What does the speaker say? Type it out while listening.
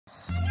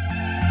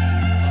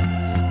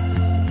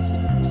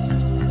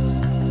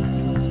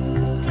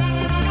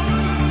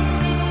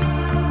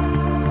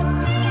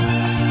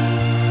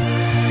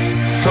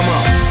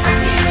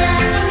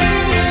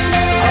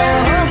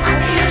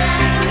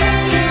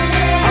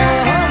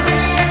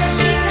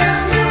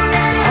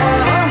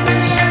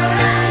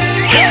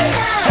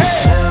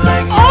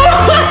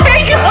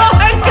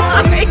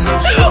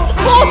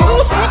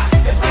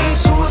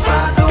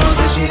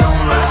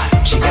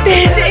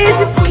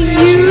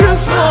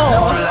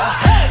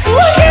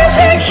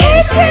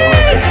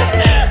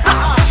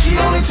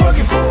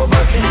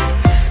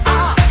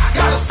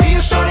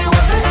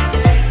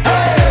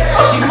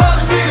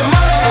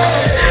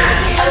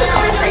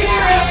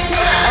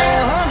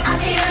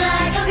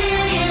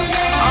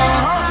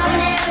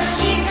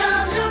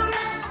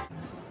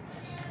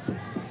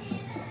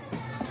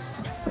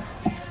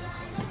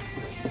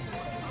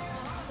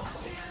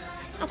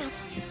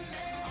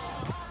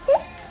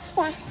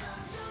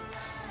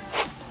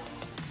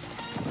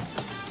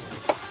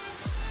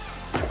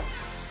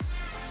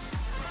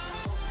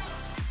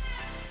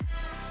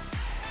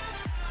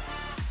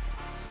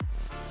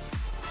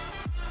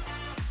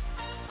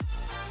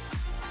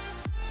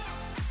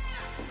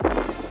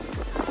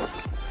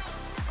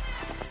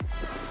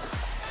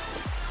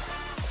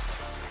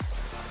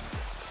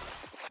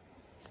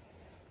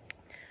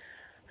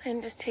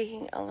been just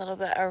taking a little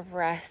bit of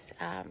rest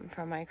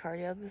from my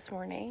cardio this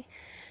morning.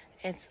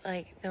 It's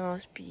like the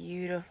most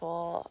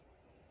beautiful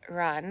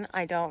run.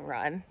 I don't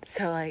run,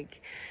 so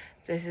like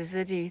this is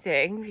a new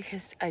thing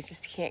because I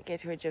just can't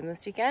get to a gym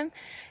this weekend.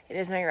 It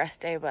is my rest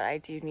day, but I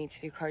do need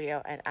to do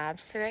cardio and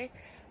abs today.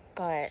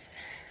 But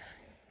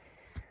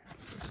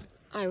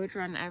I would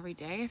run every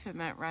day if it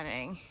meant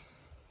running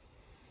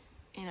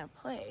in a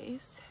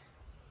place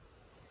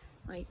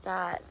like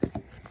that.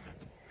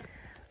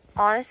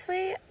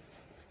 Honestly,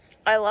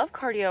 I love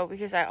cardio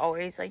because I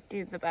always like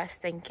do the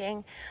best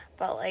thinking,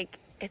 but like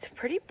it's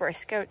pretty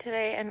brisk out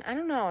today, and I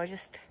don't know,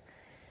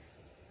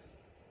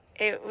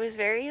 it was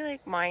very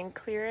like mind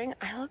clearing.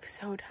 I look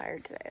so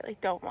tired today,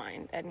 like don't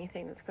mind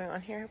anything that's going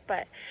on here,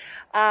 but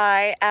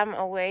I am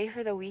away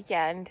for the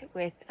weekend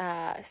with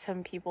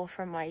some people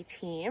from my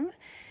team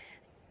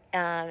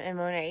in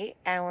Monet,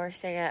 and we're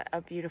staying at a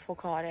beautiful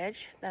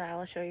cottage that I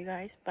will show you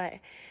guys. But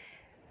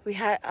we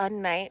had a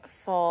night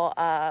full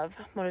of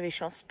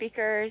motivational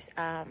speakers.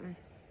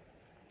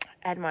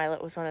 Ed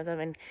Milet was one of them,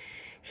 and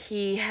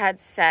he had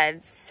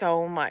said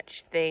so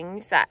much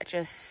things that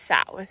just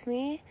sat with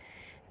me,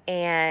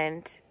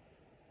 and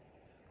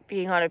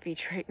being on a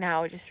beach right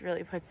now just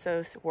really puts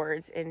those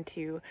words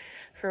into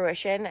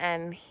fruition.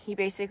 And he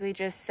basically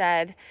just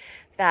said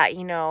that,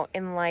 you know,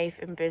 in life,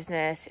 in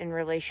business, in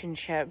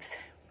relationships,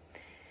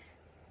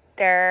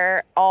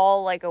 they're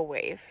all like a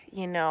wave,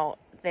 you know,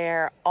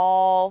 they're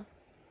all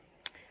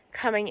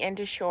coming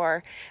into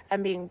shore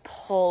and being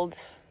pulled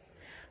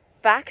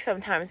back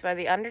sometimes by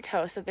the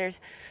undertow. So there's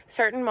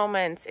certain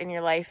moments in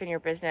your life, in your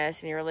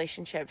business, in your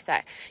relationships,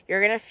 that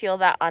you're gonna feel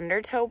that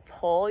undertow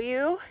pull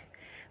you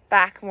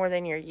back more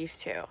than you're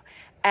used to.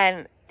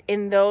 And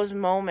in those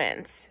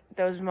moments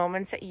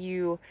that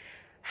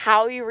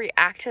how you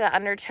react to the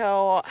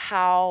undertow,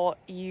 how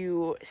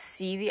you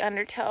see the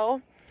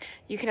undertow,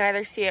 you can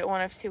either see it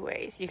one of two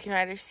ways. You can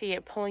either see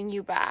it pulling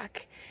you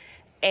back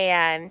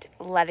and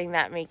letting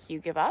that make you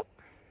give up,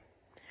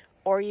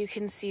 or you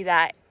can see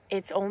that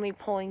it's only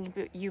pulling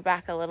you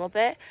back a little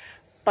bit,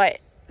 but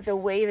the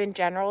wave in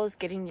general is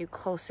getting you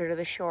closer to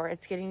the shore.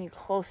 It's getting you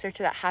closer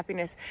to that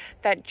happiness,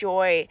 that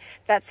joy,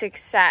 that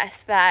success,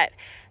 that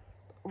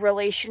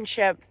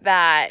relationship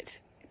that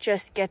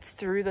just gets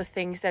through the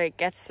things that it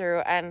gets through.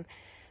 And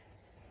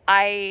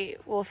I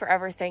will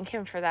forever thank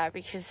him for that,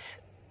 because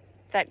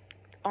that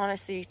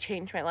honestly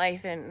changed my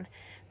life in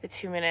the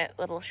 2-minute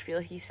little spiel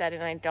he said,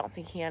 and I don't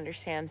think he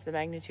understands the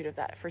magnitude of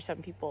that for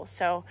some people.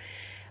 So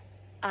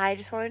I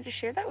just wanted to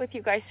share that with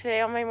you guys today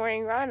on my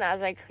morning run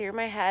as I clear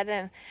my head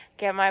and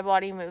get my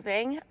body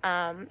moving.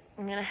 I'm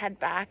gonna head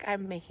back.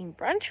 I'm making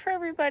brunch for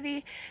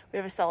everybody. We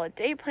have a solid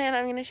day plan.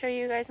 I'm gonna show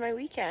you guys my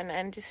weekend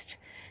and just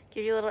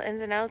give you little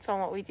ins and outs on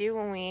what we do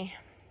when we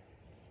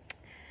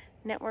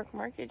network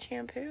market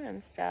shampoo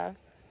and stuff.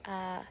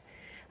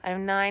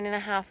 I'm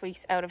 9.5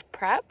 weeks out of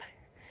prep.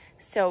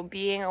 So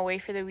being away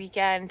for the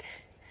weekend,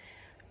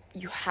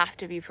 you have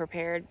to be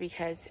prepared,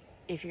 because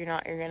if you're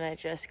not, you're gonna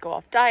just go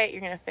off diet,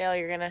 you're gonna fail,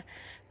 you're gonna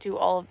do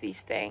all of these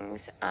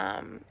things,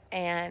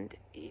 and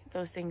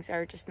those things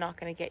are just not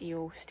gonna get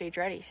you stage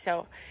ready.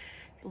 So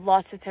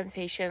lots of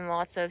temptation,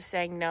 lots of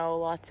saying no,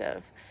 lots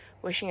of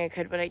wishing I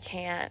could but I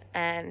can't.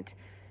 And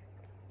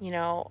you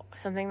know,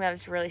 something that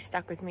has really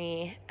stuck with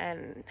me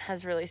and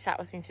has really sat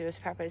with me through this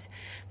prep is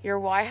your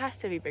why has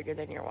to be bigger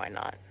than your why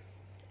not,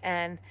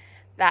 and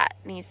that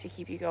needs to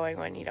keep you going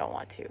when you don't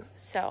want to.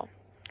 So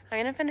I'm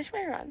gonna finish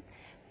my run,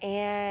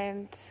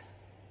 and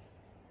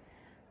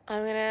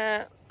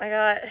I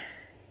got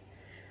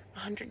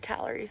 100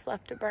 calories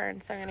left to burn,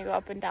 so I'm gonna go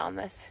up and down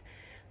this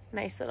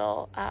nice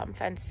little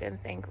fenced in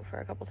thing for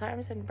a couple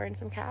times and burn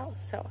some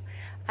calories. So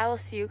I will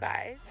see you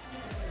guys.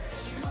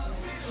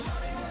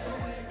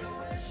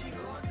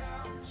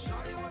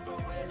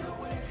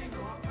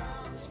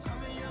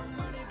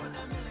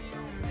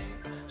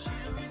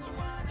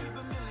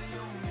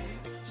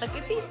 Look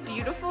at these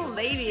beautiful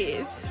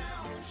ladies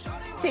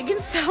taking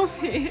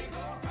selfies.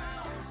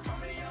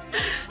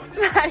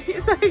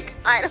 Maddie's like,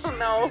 I don't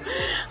know.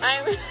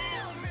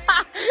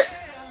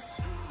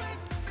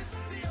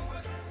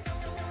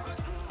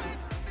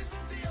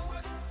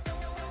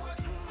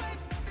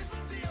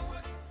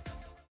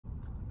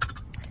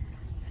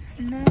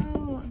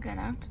 Hello, good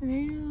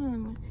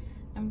afternoon.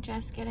 I'm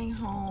just getting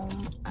home.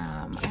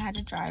 I had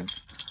to drive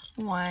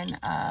one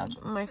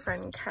of my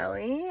friend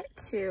Kelly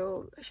she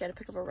had to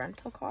pick up a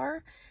rental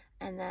car,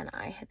 and then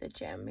I hit the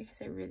gym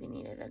because I really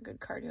needed a good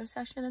cardio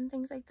session and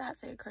things like that.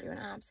 So I did cardio and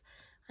abs.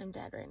 I'm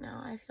dead right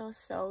now. I feel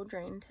so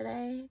drained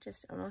today,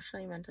 just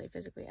emotionally, mentally,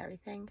 physically,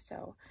 everything.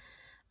 So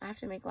I have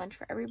to make lunch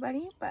for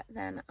everybody, but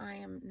then I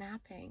am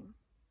napping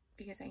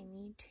because I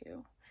need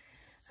to.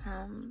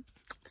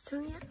 So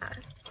yeah,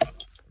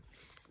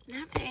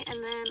 nap day,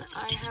 and then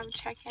I have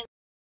check-in.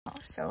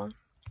 So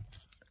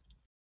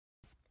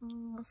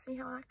we'll see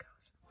how that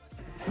goes.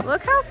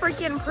 Look how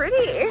freaking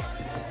pretty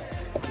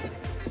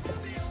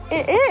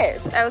it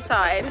is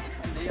outside. So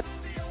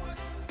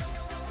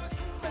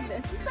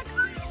this is the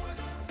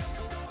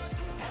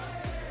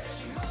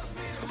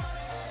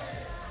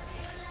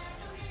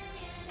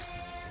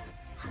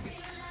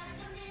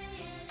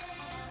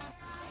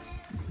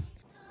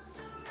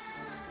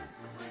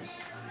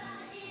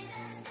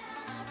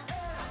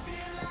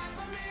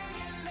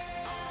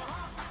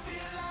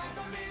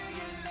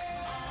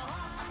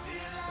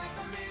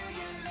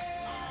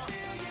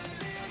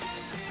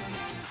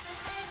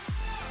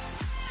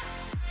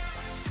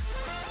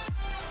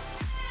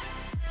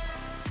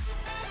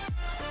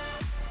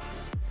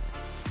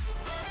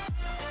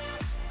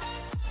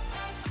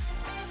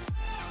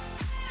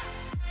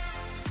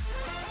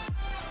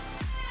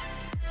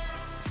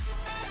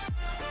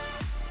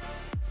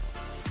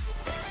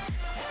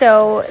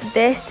So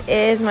this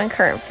is my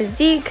current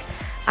physique.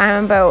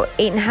 I'm about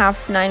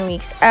 8.5, 9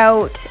 weeks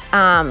out.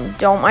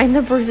 Don't mind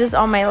the bruises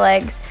on my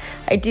legs.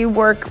 I do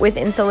work with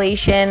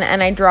insulation,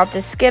 and I dropped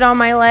a skid on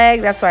my leg.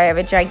 That's why I have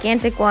a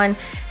gigantic one.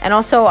 And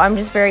also, I'm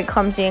just very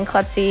clumsy and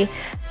klutzy.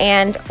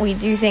 And we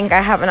do think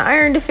I have an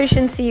iron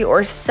deficiency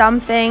or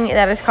something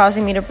that is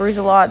causing me to bruise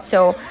a lot.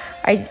 So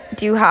I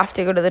do have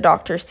to go to the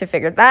doctors to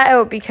figure that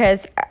out,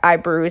 because I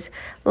bruise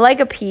like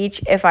a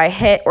peach if I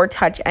hit or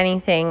touch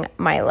anything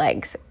my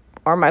legs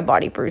or my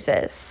body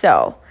bruises.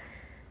 So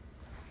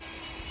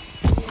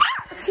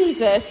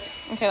Jesus.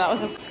 Okay, that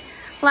was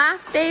a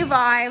last day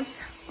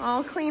vibes.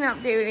 All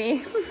cleanup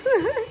duty.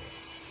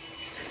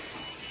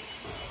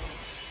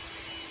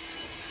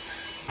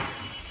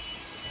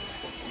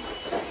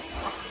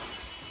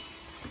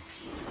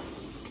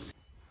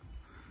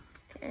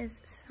 It is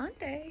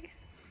Sunday.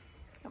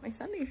 Got my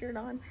Sunday shirt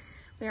on.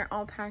 We are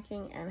all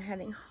packing and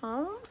heading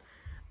home.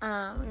 We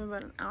have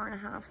about an hour and a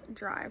half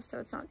drive, so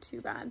it's not too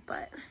bad,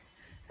 but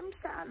I'm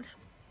sad.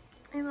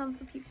 I love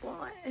the people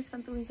I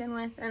spent the weekend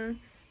with, and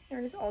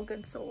they're just all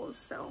good souls,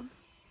 so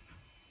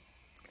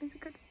it's a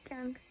good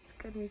weekend. It's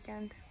a good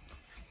weekend.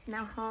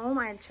 Now home,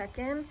 I had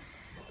check-in.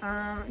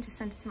 Just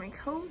sent it to my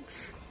coach,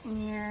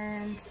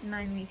 and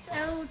 9 weeks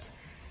out.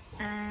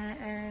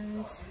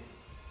 And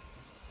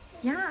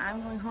yeah,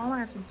 I'm going home. I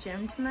have to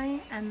gym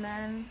tonight, and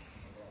then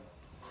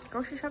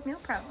grocery shop meal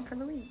prep for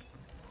the week.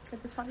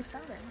 Get this party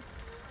started.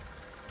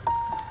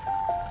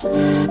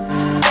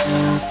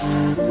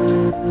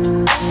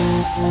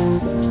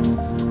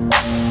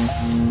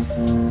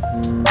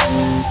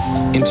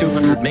 In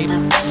 200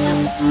 meters.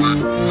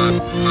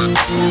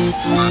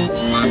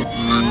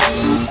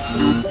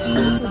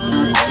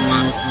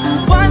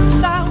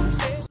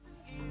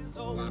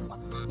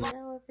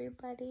 Hello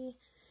everybody.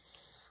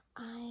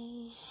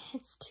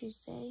 It's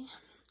Tuesday.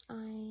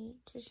 I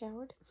just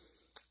showered,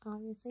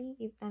 obviously,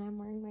 and I'm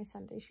wearing my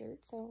Sunday shirt,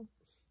 so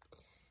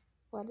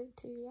what it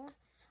to ya?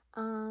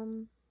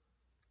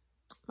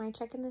 My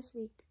check-in this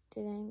week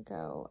didn't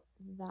go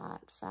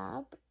that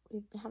fab.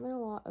 We've been having a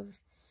lot of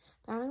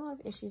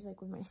issues,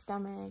 like with my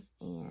stomach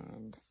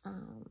and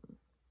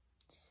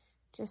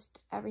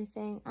just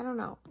everything. I don't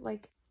know,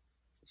 like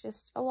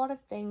just a lot of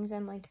things.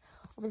 And like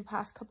over the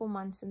past couple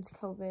months since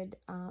COVID,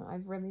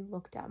 I've really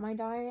looked at my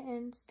diet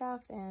and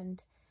stuff,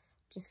 and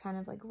just kind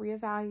of like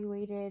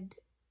reevaluated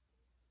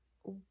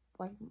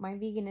like my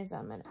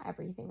veganism and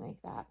everything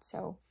like that.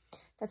 So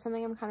that's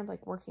something I'm kind of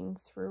like working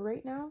through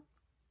right now.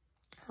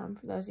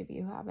 For those of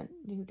you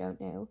who don't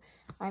know,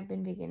 I've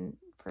been vegan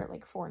for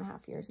like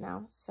 4.5 years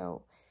now.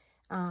 So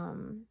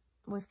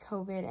with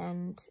COVID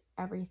and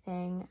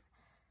everything,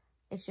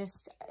 it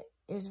was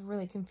a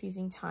really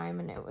confusing time,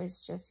 and it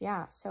was just,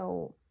 yeah.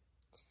 So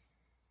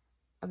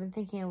I've been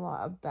thinking a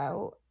lot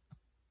about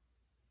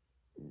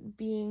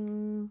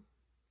being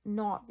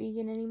not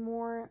vegan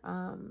anymore.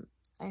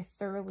 I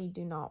thoroughly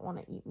do not want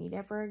to eat meat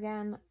ever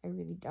again. I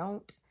really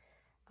don't.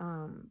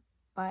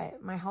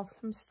 But my health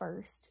comes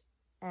first,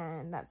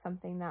 and that's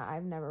something that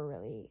I've never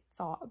really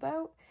thought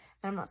about.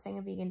 And I'm not saying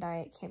a vegan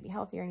diet can't be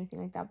healthy or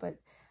anything like that, but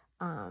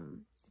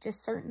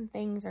just certain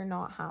things are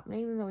not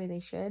happening the way they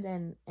should,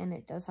 and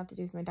it does have to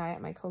do with my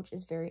diet. My coach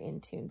is very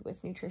in tune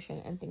with nutrition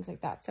and things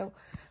like that. So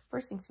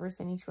first things first,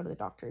 I need to go to the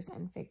doctors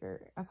and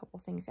figure a couple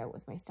things out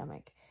with my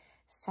stomach.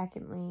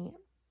 Secondly,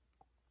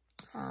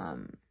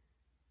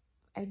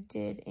 I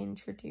did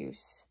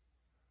introduce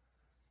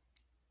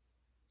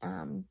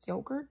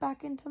yogurt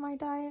back into my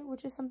diet,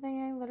 which is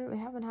something I literally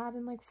haven't had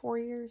in like 4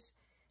 years.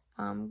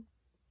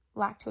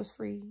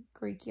 Lactose-free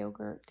Greek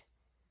yogurt.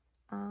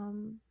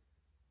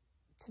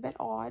 It's a bit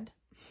odd,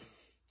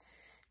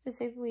 to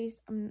say the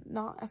least. I'm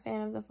not a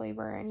fan of the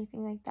flavor or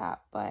anything like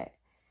that, but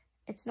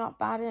it's not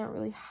bad, and it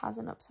really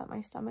hasn't upset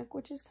my stomach,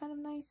 which is kind of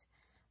nice.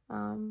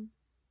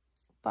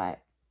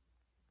 But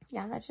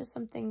yeah, that's just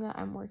something that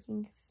I'm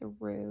working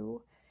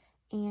through.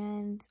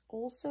 And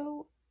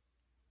also,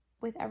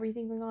 with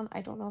everything going on,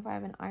 I don't know if I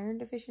have an iron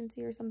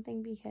deficiency or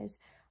something, because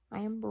I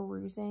am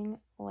bruising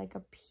like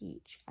a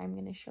peach. I'm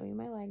going to show you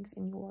my legs,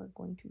 and you are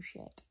going to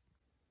shit.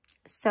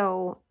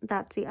 So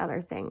that's the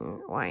other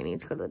thing why I need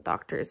to go to the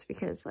doctors,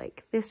 because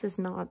like this is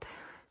not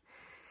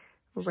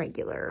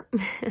regular.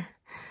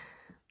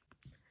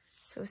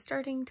 So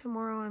starting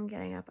tomorrow, I'm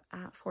getting up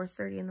at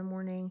 4:30 in the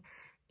morning,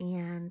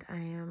 and I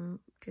am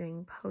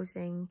doing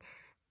posing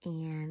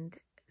and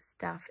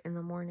stuff in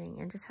the morning,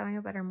 and just having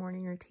a better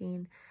morning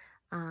routine.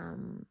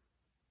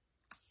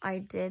 I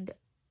did,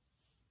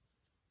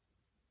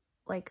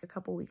 like a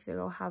couple weeks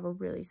ago, have a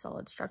really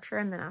solid structure,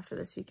 and then after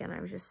this weekend,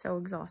 I was just so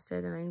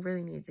exhausted, and I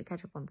really needed to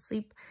catch up on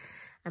sleep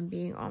and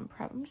being on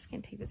prep. I'm just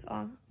gonna take this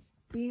off.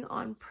 Being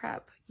on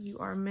prep, you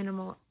are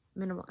minimal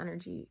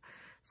energy,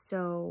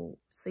 so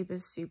sleep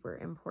is super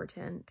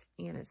important,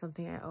 and it's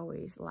something I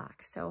always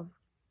lack. So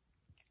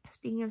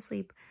speaking of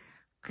sleep,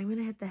 I'm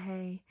gonna hit the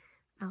hay.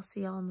 I'll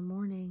see y'all in the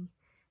morning,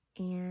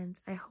 and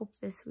I hope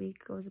this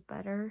week goes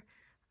better.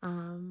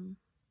 I'm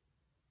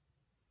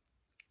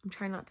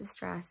trying not to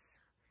stress.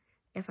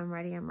 If I'm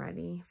ready, I'm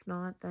ready. If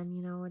not, then,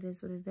 you know, it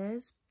is what it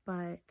is.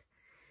 But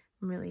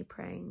I'm really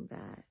praying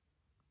that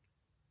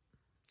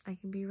I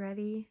can be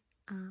ready.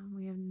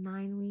 We have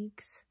 9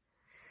 weeks.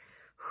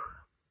 Whew.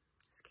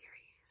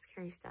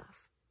 Scary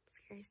stuff.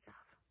 Scary stuff.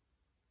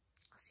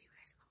 I'll see you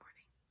guys in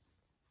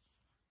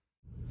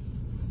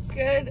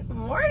the morning. Good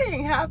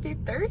morning. Happy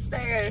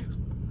Thursday.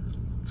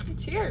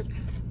 Cheers.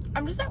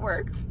 I'm just at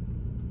work.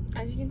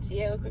 As you can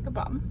see, I look like a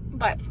bum,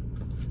 but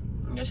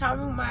I'm just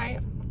having my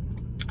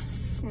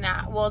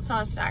snack. Well, it's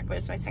not a snack, but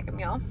it's my second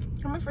meal.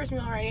 I had my first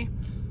meal already.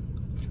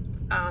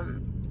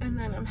 And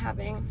then I'm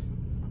having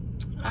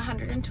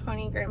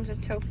 120 grams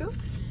of tofu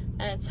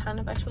and a ton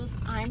of vegetables.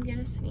 I'm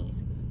gonna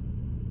sneeze.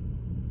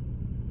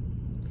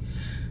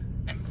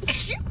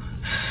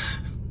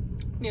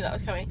 Knew that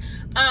was coming.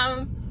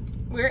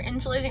 We're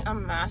insulating a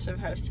massive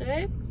house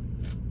today.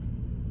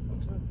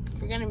 It's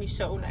gonna be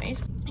so nice.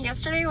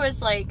 Yesterday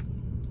was like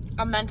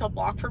a mental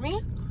block for me,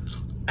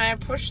 and I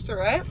pushed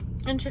through it,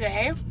 and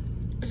today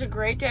is a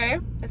great day.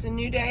 It's a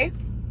new day.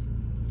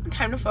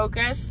 Time to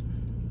focus.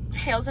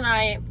 Hales and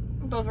I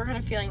both were kind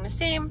of feeling the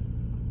same,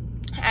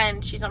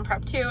 and she's on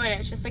prep too, and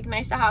it's just like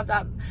nice to have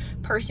that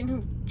person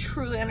who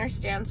truly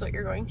understands what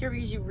you're going through,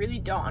 because you really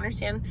don't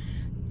understand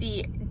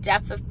the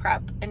depth of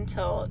prep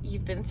until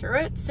you've been through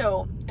it.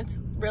 So it's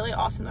really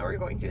awesome that we're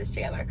going through this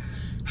together.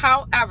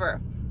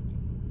 However,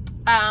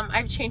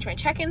 I've changed my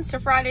check-ins to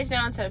Fridays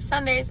now instead of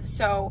Sundays,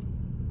 so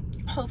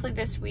hopefully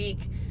this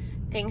week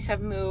things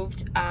have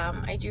moved.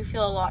 I do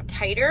feel a lot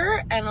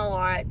tighter and a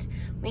lot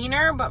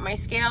leaner, but my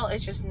scale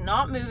is just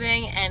not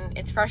moving, and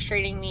it's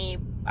frustrating me.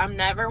 I'm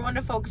never one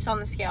to focus on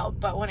the scale,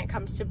 but when it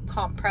comes to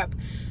comp prep,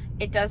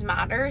 it does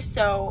matter.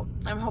 So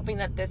I'm hoping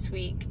that this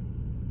week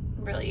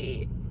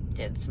really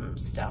did some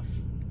stuff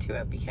to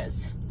it,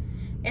 because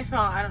if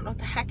not, I don't know what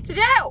the heck to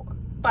do.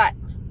 But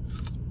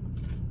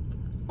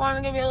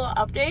wanted to give you a little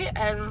update,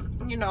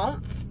 and you know,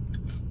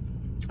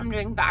 I'm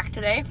doing back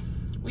today.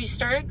 We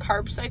started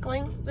carb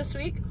cycling this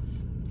week,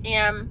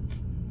 and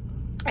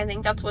I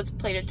think that's what's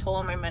played a toll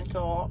on my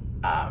mental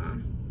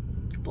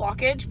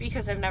blockage,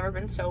 because I've never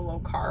been so low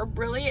carb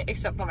really,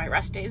 except on my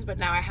rest days. But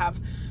now I have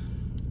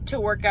to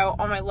work out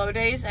on my low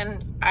days,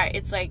 and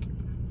it's like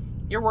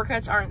your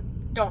workouts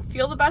don't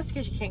feel the best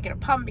because you can't get a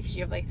pump, because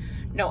you have like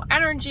no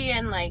energy,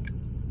 and like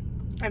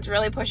it's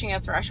really pushing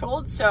a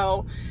threshold.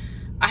 So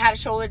I had a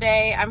shoulder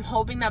day. I'm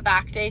hoping that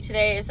back day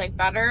today is like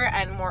better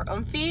and more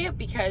oomphy,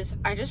 because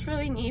I just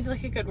really need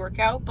like a good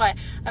workout. But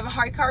I have a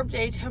high carb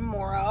day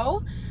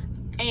tomorrow,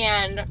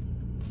 and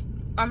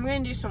I'm gonna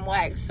do some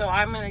legs, so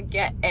I'm gonna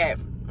get it.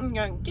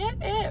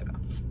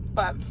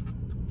 But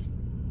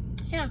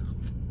yeah,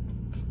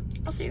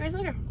 I'll see you guys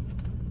later.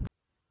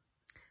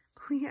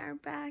 We are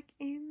back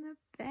in the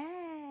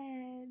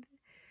bed.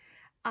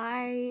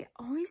 I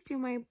always do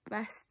my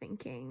best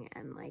thinking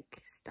and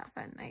like stuff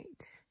at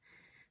night,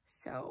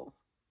 so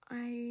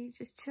I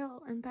just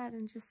chill in bed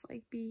and just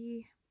like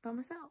be by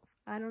myself.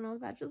 I don't know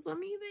if that's just a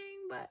me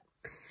thing, but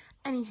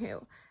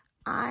anywho,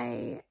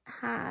 I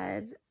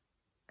had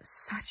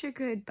such a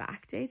good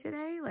back day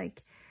today.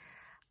 Like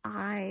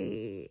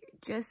my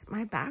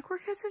back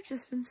workouts have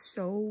just been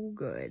so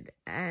good,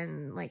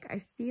 and like I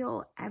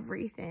feel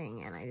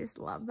everything, and I just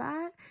love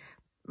that,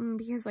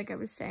 because like I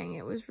was saying,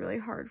 it was really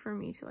hard for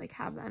me to like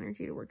have the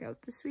energy to work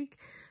out this week.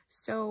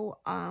 So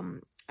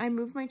I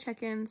moved my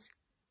check-ins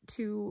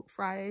to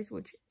Fridays,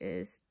 which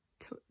is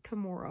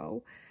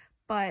tomorrow,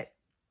 but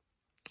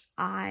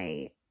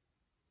I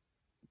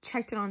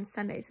checked it on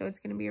Sunday, so it's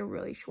going to be a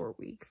really short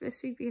week for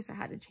this week because I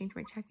had to change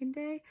my check-in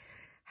day.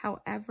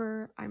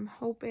 However, I'm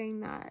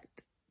hoping that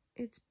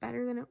it's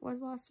better than it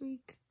was last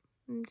week.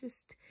 I'm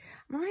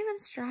not even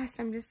stressed.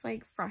 I'm just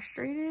like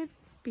frustrated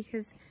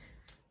because,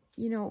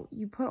 you know,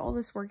 you put all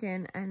this work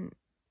in and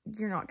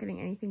you're not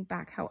getting anything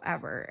back.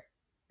 However,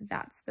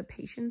 that's the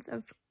patience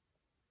of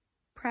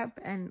prep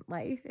and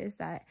life, is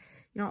that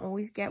you don't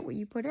always get what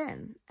you put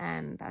in,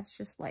 and that's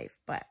just life.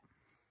 But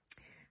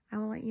I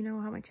will let you know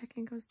how my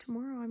check-in goes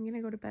tomorrow. I'm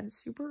gonna go to bed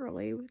super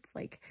early. It's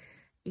like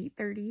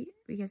 8:30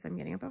 because I'm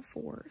getting up at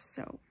 4.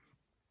 So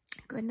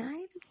good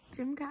night,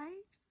 gym guys.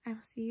 I will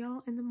see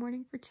y'all in the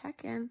morning for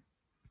check-in.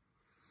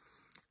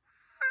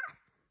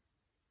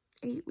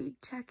 8-week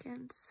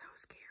check-in, so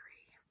scary.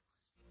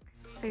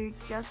 So you're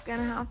just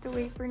gonna have to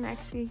wait for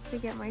next week to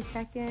get my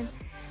check-in.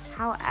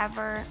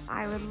 However,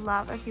 I would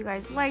love if you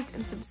guys liked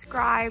and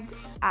subscribed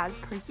as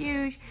per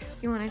usual. If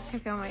you want to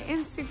check out my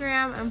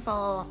Instagram and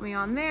follow me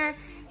on there,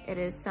 it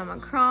is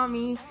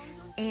Sumacrami,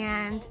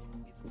 and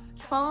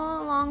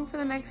follow along for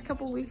the next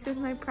couple weeks with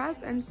my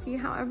prep and see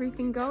how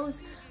everything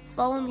goes.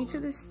 Follow me to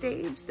the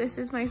stage. This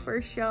is my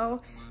first show,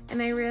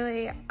 and I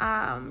really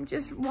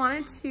just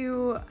wanted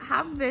to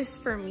have this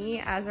for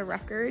me as a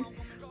record,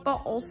 but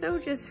also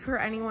just for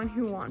anyone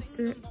who wants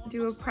to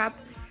do a prep.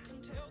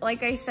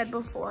 Like I said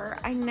before,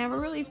 I never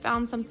really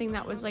found something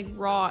that was like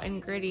raw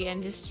and gritty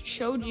and just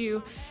showed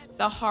you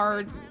the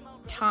hard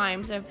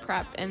times of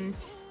prep and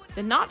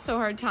the not so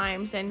hard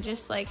times, and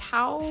just like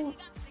how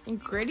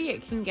gritty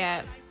it can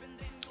get,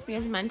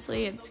 because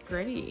mentally it's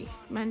gritty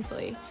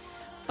mentally.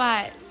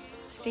 But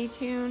stay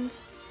tuned.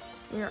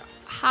 We're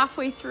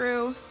halfway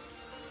through.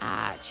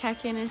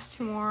 Check-in is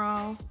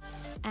tomorrow,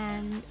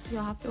 and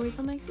you'll have to wait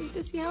till next week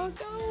to see how it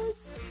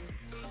goes.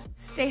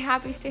 Stay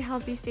happy, stay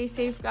healthy, stay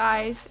safe,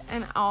 guys,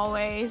 and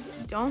always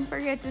don't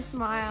forget to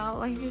smile.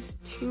 Life is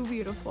too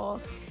beautiful,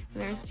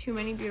 and there's too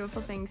many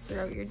beautiful things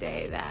throughout your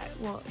day that,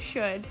 well,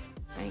 should,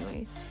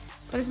 anyways.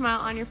 Put a smile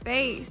on your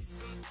face.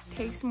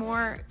 Takes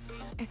more,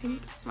 I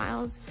think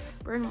smiles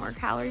burn more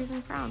calories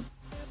than frowns.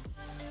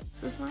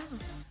 So smile,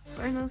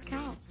 burn those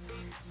calories.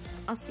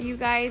 I'll see you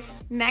guys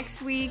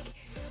next week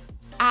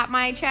at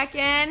my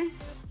check-in.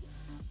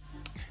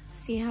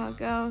 See how it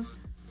goes.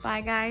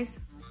 Bye, guys.